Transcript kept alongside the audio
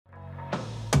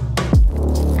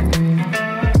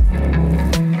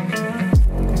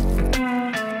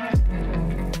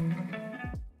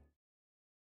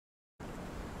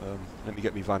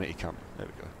me vanity cam. There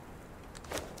we go.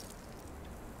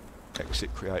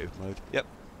 Exit creative mode. Yep.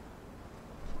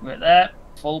 Right there.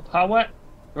 Full power.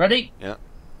 Ready? Yeah.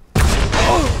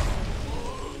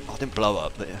 Oh! I didn't blow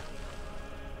up there.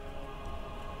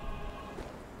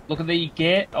 Look at the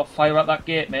gate. I'll fire at that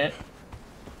gate, mate.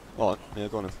 Alright, yeah,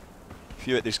 go on then. If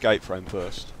you hit this gate frame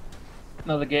first.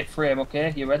 No, the gate frame,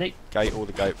 okay? You ready? Gate or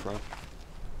the gate frame.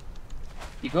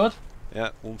 You good? Yeah,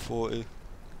 140.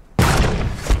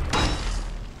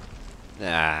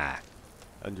 Nah.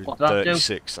 What'd that do?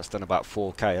 136. That's done about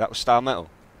 4k. That was star metal.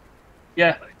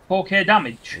 Yeah, 4k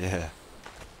damage. Yeah.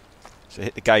 So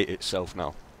hit the gate itself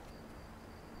now.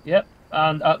 Yep,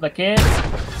 and at the gate.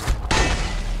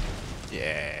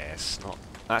 Yes, not.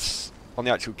 That's on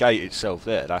the actual gate itself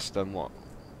there. That's done what?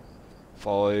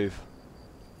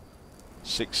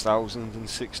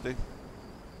 6,060.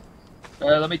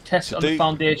 Let me test So it on the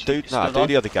foundation. Do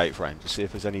the other gate frame to see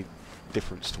if there's any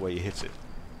difference to where you hit it.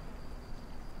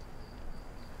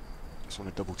 Just want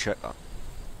to double check that.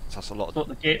 So that's a lot. What,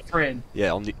 the gate frame?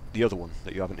 Yeah, on the other one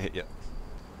that you haven't hit yet.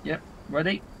 Yep.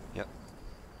 Ready? Yep.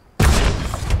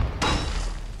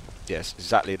 Yes,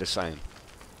 exactly the same.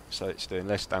 So it's doing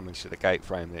less damage to the gate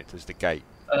frame than it does the gate.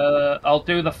 I'll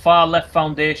do the far left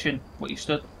foundation. What you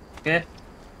stood, okay?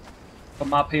 From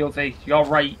my POV, your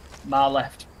right, my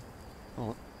left.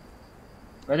 Alright.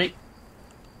 Ready?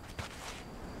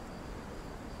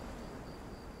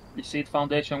 You see the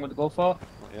foundation I'm going to go for?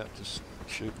 Not yet, just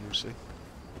shoot and we'll see.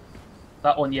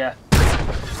 That one, yeah.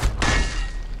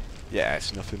 Yeah,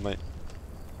 it's nothing, mate.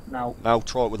 Now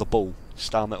Try it with a ball,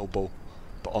 star metal ball,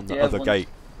 but on the Yeah, other gate.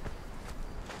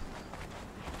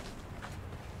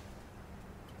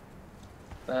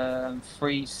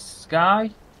 Free sky.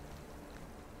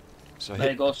 So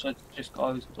There you go. So just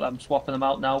I'm swapping them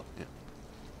out now. Yeah.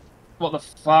 What, the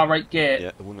far right gate?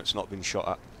 Yeah, the one that's not been shot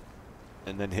at,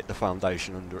 and then hit the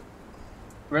foundation under it.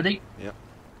 Ready? Yeah.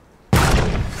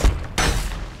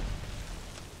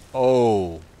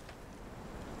 Oh,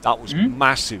 that was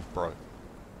massive, bro.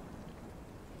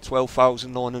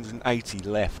 12,980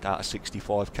 left out of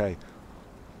 65k.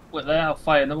 Wait there. I'll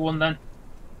fire another one then.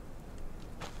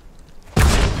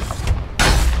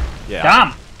 Yeah.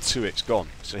 Damn. 2x gone.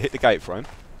 So hit the gate frame.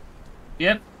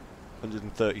 Yep.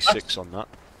 136 on that.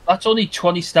 That's only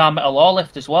 20 star metal ore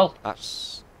left as well.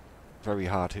 That's very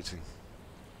hard hitting.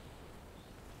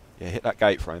 Yeah, hit that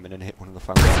gate frame and then hit one of the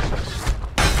foundations.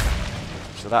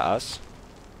 So that has,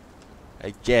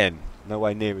 again,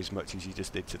 nowhere near as much as you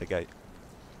just did to the gate.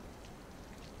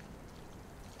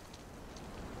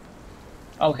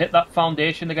 I'll hit that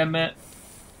foundation again, mate.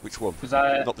 Which one?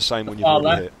 Not the same one you've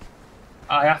already hit.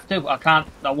 I have to. I can't.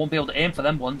 I won't be able to aim for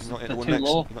them ones. You're not hit They're the one too next.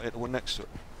 low. You're not hit the one next to it.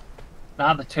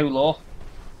 Nah, they're too low.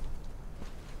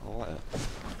 I like that.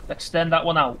 Extend that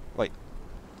one out. Wait,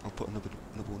 I'll put another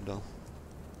one down.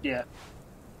 Yeah.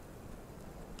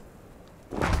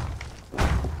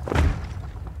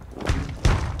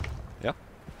 Yeah.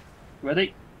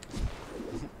 Ready?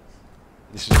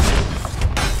 This is.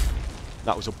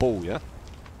 That was a ball, yeah.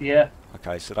 Yeah.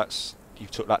 Okay, so that's you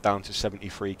took that down to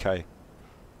 73k.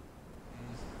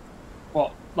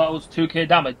 What? That was 2k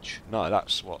damage. No,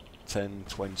 that's what 10,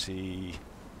 20,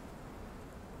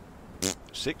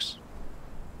 6,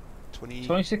 20,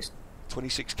 26.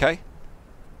 26k.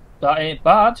 That ain't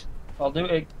bad. I'll do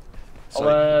it. So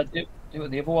I'll do it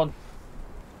with the other one.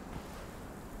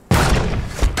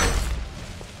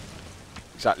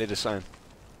 exactly the same.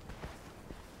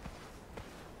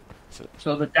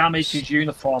 So the damage is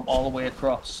uniform all the way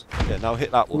across. Yeah, now hit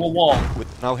that one.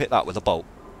 Now hit that with a bolt.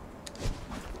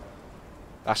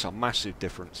 That's a massive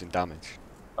difference in damage.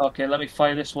 Okay, let me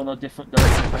fire this one a different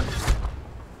direction.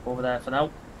 Over there for now.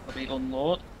 Let me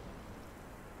unload.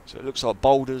 So it looks like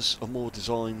boulders are more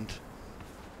designed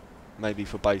maybe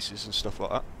for bases and stuff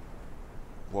like that.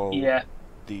 While Yeah.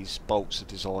 these bolts are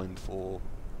designed for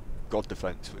God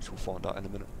defense, which we'll find out in a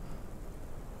minute.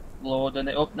 Loading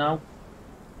it up now.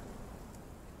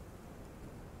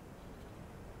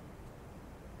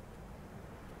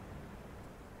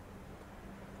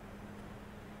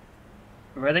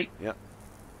 Ready? Yeah.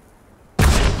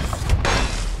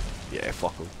 Yeah,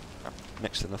 fuck all.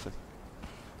 Next to nothing.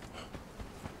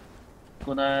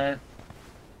 Gonna.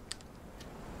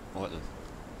 Right then.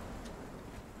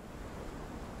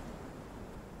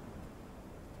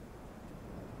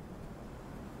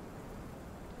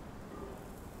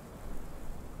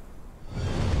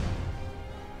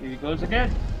 Here he goes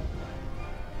again.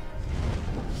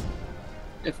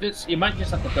 If this, you might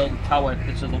just have to build a tower if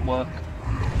this doesn't work.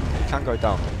 You can go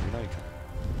down, you know you can.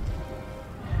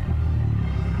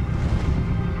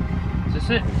 Is this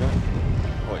it? There you go.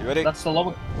 Right, you ready? That's the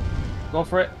lower. Go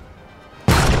for it.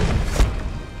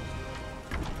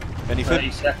 Anything?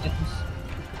 30 seconds.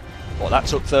 What, that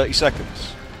took 30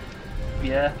 seconds?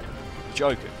 Yeah. You're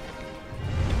joking?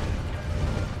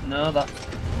 No, that's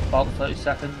about 30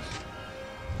 seconds.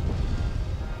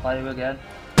 Fire again.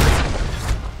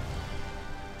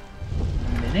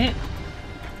 A minute.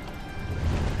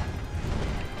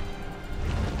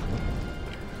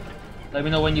 Let me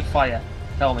know when you fire.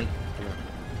 Tell me.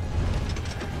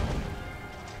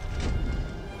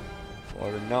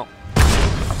 Firing now.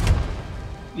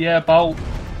 Yeah, about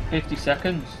 50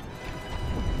 seconds.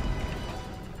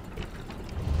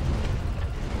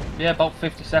 Yeah, about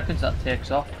 50 seconds that takes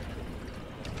off.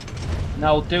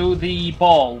 Now do the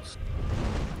balls.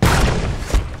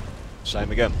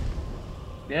 Same again.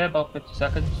 Yeah, about 50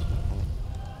 seconds.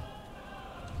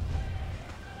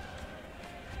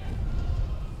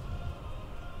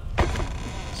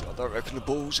 So I don't reckon the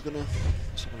balls are gonna...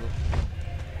 Let's have a look.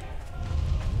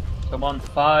 I'm on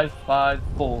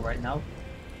 5:54 right now.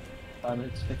 5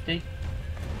 minutes 50.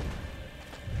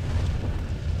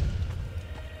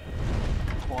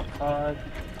 45.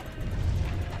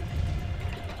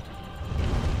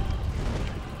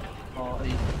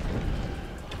 40.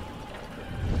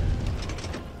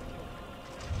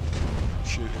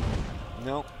 Shooting.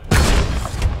 No.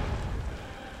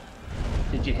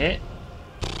 Did you hit?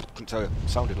 Couldn't tell you.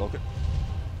 Sounded like it.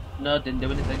 No, didn't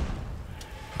do anything.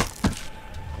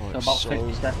 Right, So about so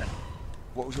 50 seconds.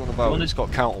 what was you on about? It's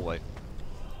got counterweight.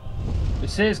 It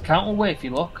says counterweight if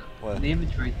you look. Where? In the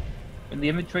inventory. In the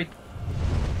inventory. Do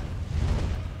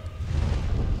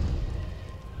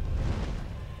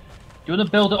you want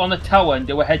to build it on a tower and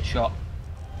do a headshot?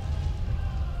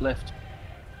 Lift.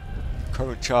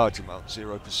 Current charge amount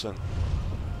 0%.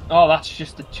 Oh, that's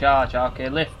just the charge. Okay,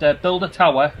 lift. Build a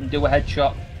tower and do a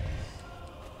headshot.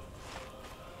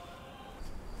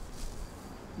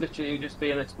 Literally, just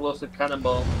be an explosive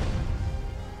cannonball.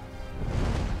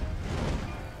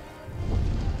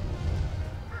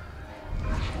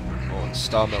 Oh, and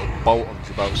star metal bolt on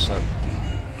Jabal so.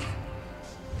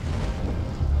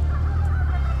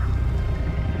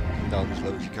 Down as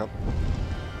low as you can.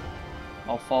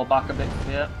 I'll fall back a bit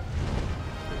for you. There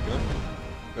you go.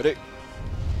 Ready?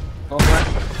 Go for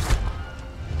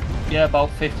it. Yeah,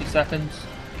 about 50 seconds.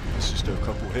 Let's just do a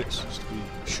couple hits just to be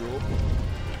sure.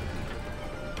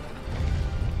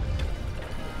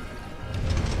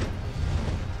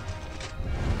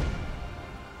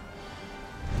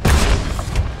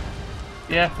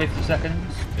 Yeah, 50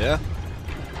 seconds. Yeah?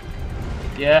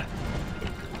 Yeah.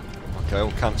 Okay,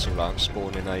 I'll cancel that and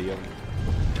spawn in a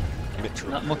Mitra.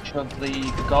 Not much of the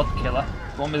God Killer.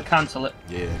 You want me to cancel it?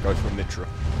 Yeah, go for a Mitra.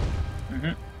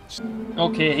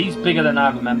 Okay, he's bigger than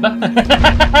I remember.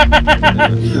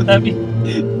 Let me...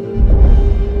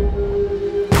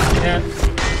 Yeah.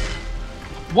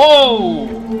 Whoa!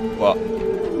 What?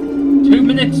 2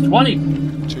 minutes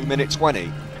 20. 2 minutes 20?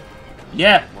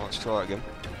 Yeah. Well, let's try it again.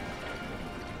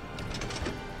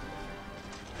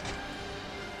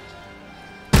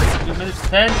 Minutes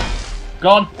 10.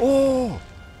 Gone. Oh!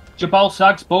 Jabal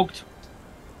Sag's bugged.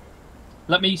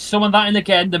 Let me summon that in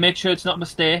again to make sure it's not a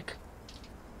mistake.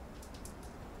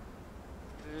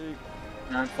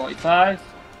 9:45.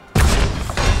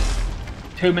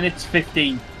 2 minutes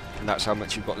 15. And that's how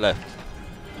much you've got left?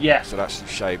 Yeah. So that's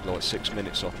shaved like 6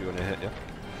 minutes off you when I hit, yeah?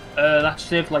 That's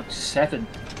saved like 7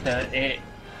 to 8.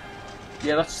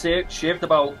 Yeah, that's shaved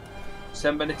about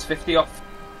 7 minutes 50 off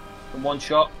in one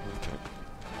shot. Okay.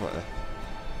 Right there.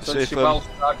 So See if, Jabal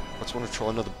I Sag. just want to try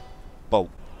another bolt,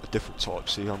 a different type,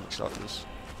 see how much that is.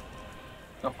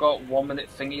 I've got 1 minute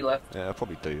thingy left. Yeah, I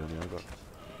probably do anyway, but...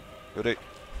 Ready?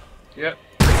 Yep.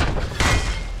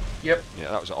 Yep.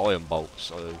 Yeah, that was an iron bolt,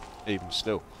 so even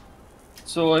still.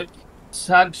 So,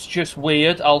 Sag's just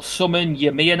weird. I'll summon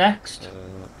Yamiya next.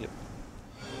 Yep.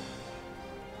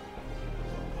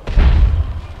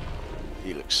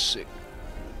 He looks sick.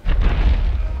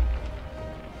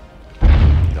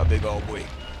 That big old boy.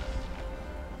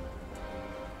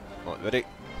 Right, ready?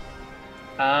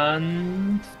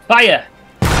 And fire!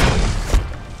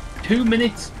 2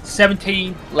 minutes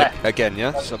 17 left. Again,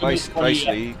 yeah? So 2 minutes 20,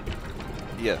 basically,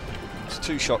 yeah, it's a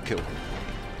 2-shot kill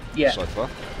yeah. so far.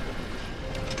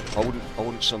 I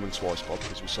wouldn't summon twice, Bob,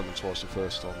 because we summoned twice the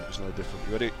first time. It was no different.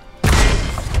 You ready?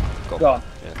 Go on.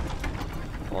 Yeah.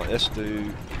 Right, let's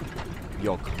do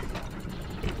Yog.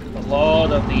 The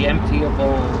Lord of the Empty of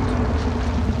Old.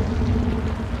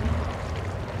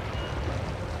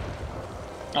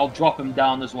 I'll drop him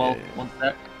down as well. Yeah. 1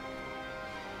 sec.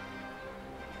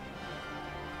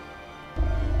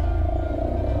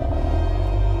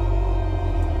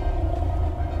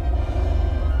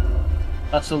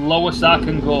 That's the lowest I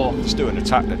can go. Just do an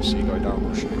attack then, so you go down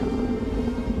rushing.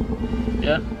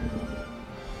 Yeah.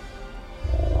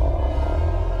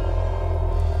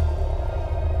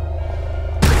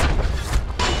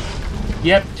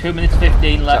 Yep, 2 minutes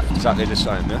 15 left. Exactly the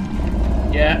same,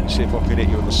 yeah? Yeah. See if I can hit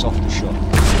you with a softer shot.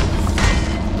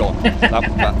 Gone.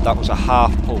 that was a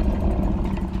half pull.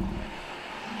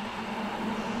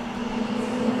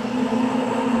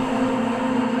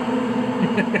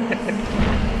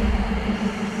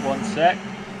 1 sec.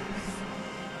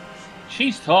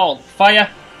 She's tall. Fire.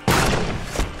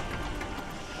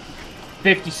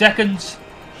 50 seconds.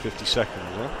 50 seconds,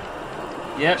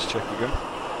 yeah? Yep. Let's check again.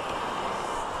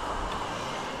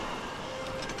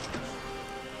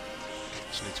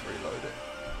 Just need to reload it.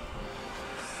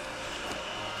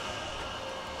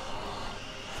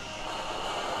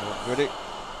 Right, ready?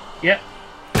 Yep.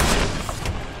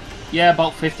 Yeah,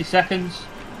 about 50 seconds.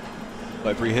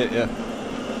 Every hit, yeah?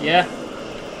 Yeah.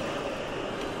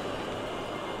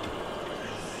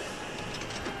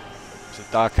 So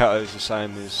Dark Atto is the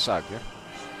same as Sag, yeah?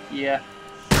 Yeah.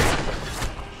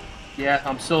 Yeah,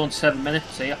 I'm still on 7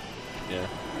 minutes here. Yeah.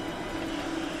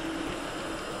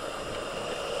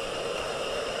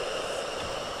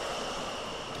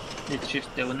 It's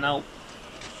just doing now.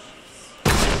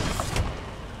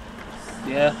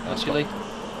 Yeah, actually.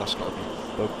 That's got to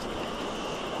be bugged.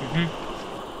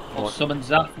 I'll summon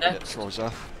Zaf Yeah, next. try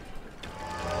Zaf.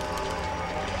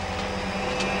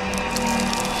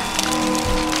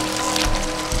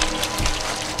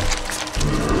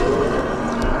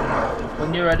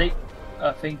 When you're ready,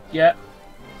 I think, yeah.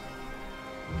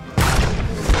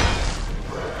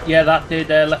 Yeah, that did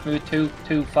left me with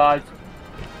 2.5.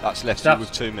 That's left you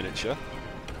with 2 minutes, yeah?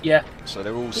 Yeah. So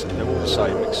they're all the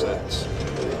same except...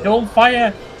 Don't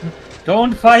fire!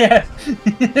 Don't fire!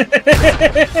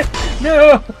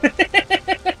 No!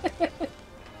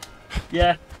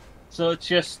 Yeah. So it's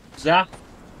just Zap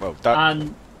Well,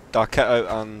 and Darketto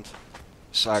and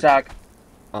Sag.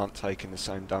 aren't taking the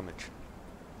same damage.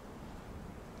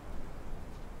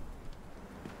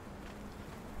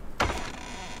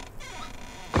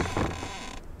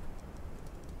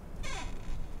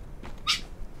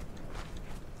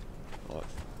 Right.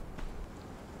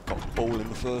 Got a ball in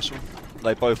the first one.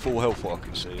 They both full health, what I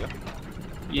can see, yeah?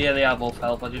 Yeah, they are both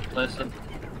health. I just placed them.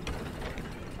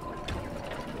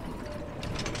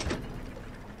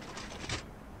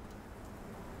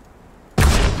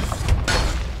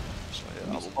 So yeah,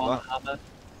 that Just will on that. hammer.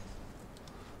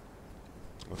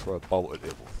 I'll throw a bolt at the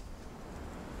other one.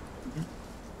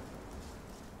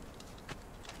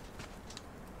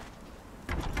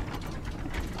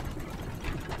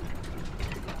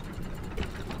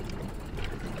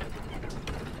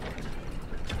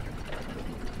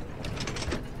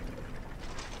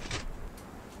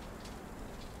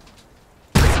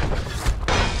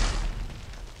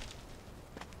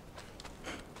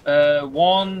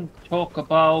 One took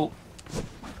about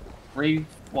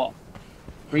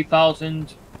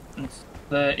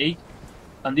 3,030,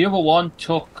 and the other one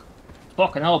took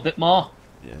fucking hell a bit more.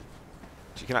 Yeah.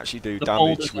 So you can actually do The damage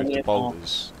boulders with are the weird more.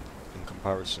 boulders in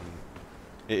comparison.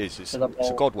 It is. It's To the a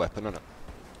bolt. god weapon, isn't it?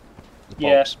 The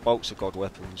Yeah. bolts are god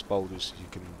weapons. Boulders you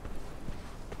can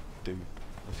do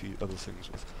a few other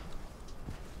things with.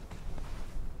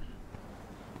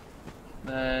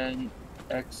 Then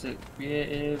exit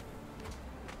creative.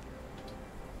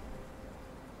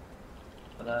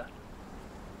 There.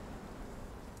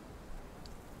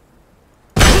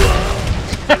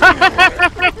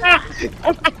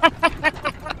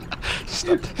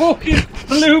 Fucking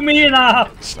blew me in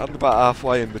half. Stand about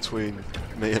halfway in between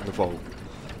me and the vault.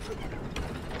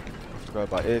 Have to go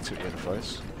about here to the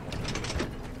interface.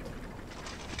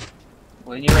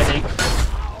 When you're ready.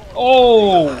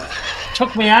 Oh!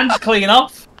 Took my hands clean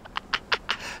off.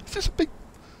 It's just a big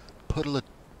puddle of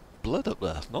blood up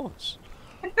there. Nice.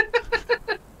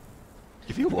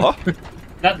 Give you what?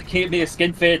 That to keep me a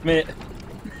skin fade, mate.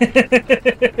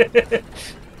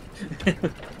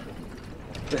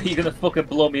 You're gonna fucking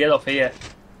blow me head off here.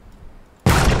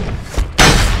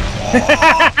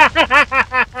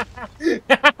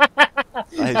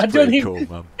 That is pretty cool,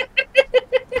 man.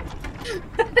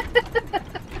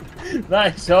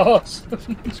 That is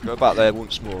awesome. Let's go back there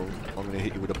once more. I'm going to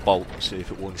hit you with a bolt and see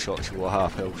if it one-shots you or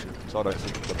half health you. So I don't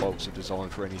think the bolts are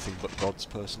designed for anything but gods,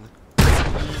 personally.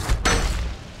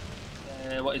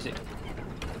 What is it?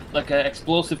 Like an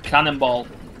explosive cannonball.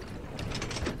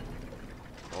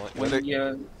 Right, When ready?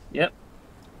 you... Yep.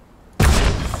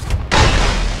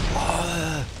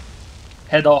 Oh,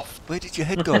 Head off. where did your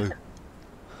head go?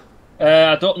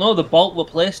 I don't know, the bolt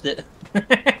replaced it.